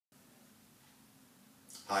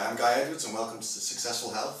Hi, I'm Guy Edwards and welcome to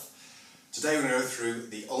Successful Health. Today we're going to go through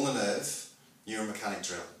the ulnar nerve neuromechanic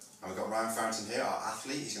drill. And we've got Ryan Farrington here, our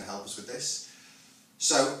athlete. He's going to help us with this.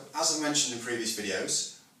 So, as I mentioned in previous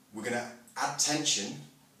videos, we're going to add tension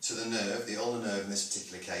to the nerve, the ulnar nerve in this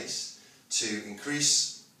particular case, to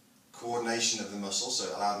increase coordination of the muscle,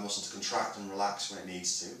 so allow the muscle to contract and relax when it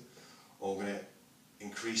needs to, or we're going to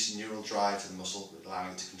increase neural drive to the muscle,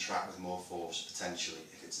 allowing it to contract with more force potentially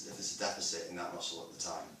if there's a deficit in that muscle at the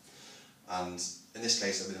time. And in this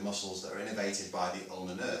case, it'll be the muscles that are innervated by the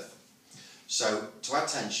ulnar nerve. So to add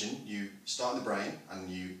tension, you start in the brain and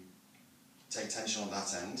you take tension on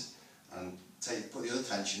that end and put the other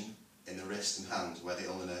tension in the wrist and hand where the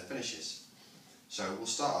ulnar nerve finishes. So we'll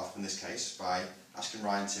start off in this case by asking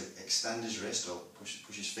Ryan to extend his wrist or push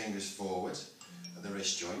his fingers forward at the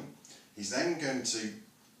wrist joint. He's then going to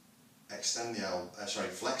flex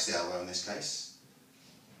the elbow in this case,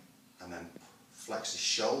 and then flex his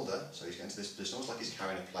shoulder, so he's getting to this position, almost like he's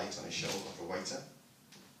carrying a plate on his shoulder, like a waiter.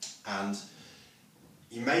 And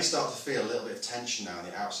you may start to feel a little bit of tension now on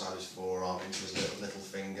the outside of his forearm, into his little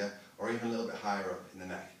finger, or even a little bit higher up in the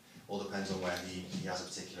neck. All depends on where he has a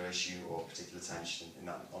particular issue or particular tension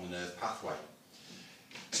on the nerve pathway.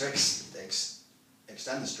 So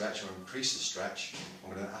extend the stretch or increase the stretch.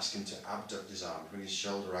 I'm going to ask him to abduct his arm, bring his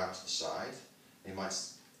shoulder out to the side. He might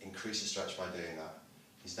increase the stretch by doing that.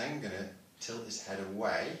 He's then going to tilt his head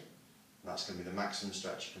away, and that's going to be the maximum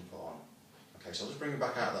stretch you can put on. Okay, so I'll just bring him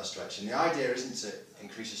back out of that stretch. And the idea isn't to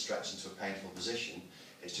increase the stretch into a painful position,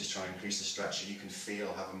 it's just trying to increase the stretch so you can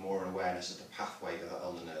feel, have more awareness of the pathway of that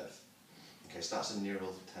ulnar nerve. Okay, so that's a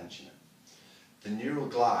neural tensioner. The neural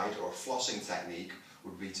glide or flossing technique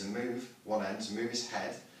would be to move one end, to move his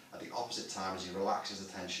head at the opposite time as he relaxes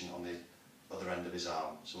the tension on the other end of his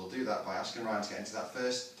arm. So we'll do that by asking Ryan to get into that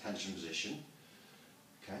first tension position.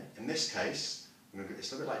 Okay. In this case,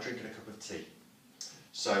 it's a little bit like drinking a cup of tea.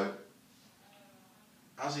 So,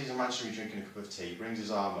 as he's imagining drinking a cup of tea, he brings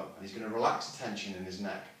his arm up and he's going to relax the tension in his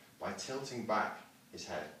neck by tilting back his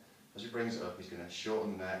head. As he brings it up, he's going to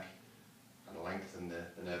shorten the neck and lengthen the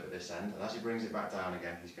nerve at this end. And as he brings it back down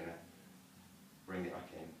again, he's going to bring it back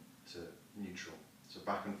in to neutral. So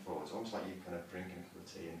back and forward. It's almost like you're kind of drinking a cup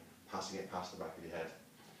of tea and passing it past the back of your head.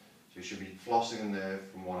 So you should be flossing the nerve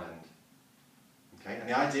from one end. Okay? And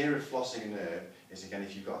the idea of flossing a nerve is, again,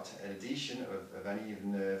 if you've got an adhesion of any of the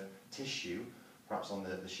nerve tissue, perhaps on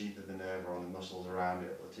the sheath of the nerve or on the muscles around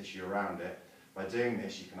it or the tissue around it, by doing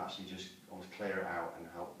this you can actually just almost clear it out and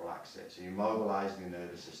help relax it. So you're mobilising the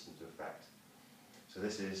nervous system to effect. So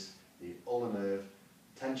this is the ulnar nerve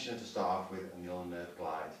tensioner to start off with and the ulnar nerve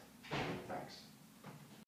glide. Thanks.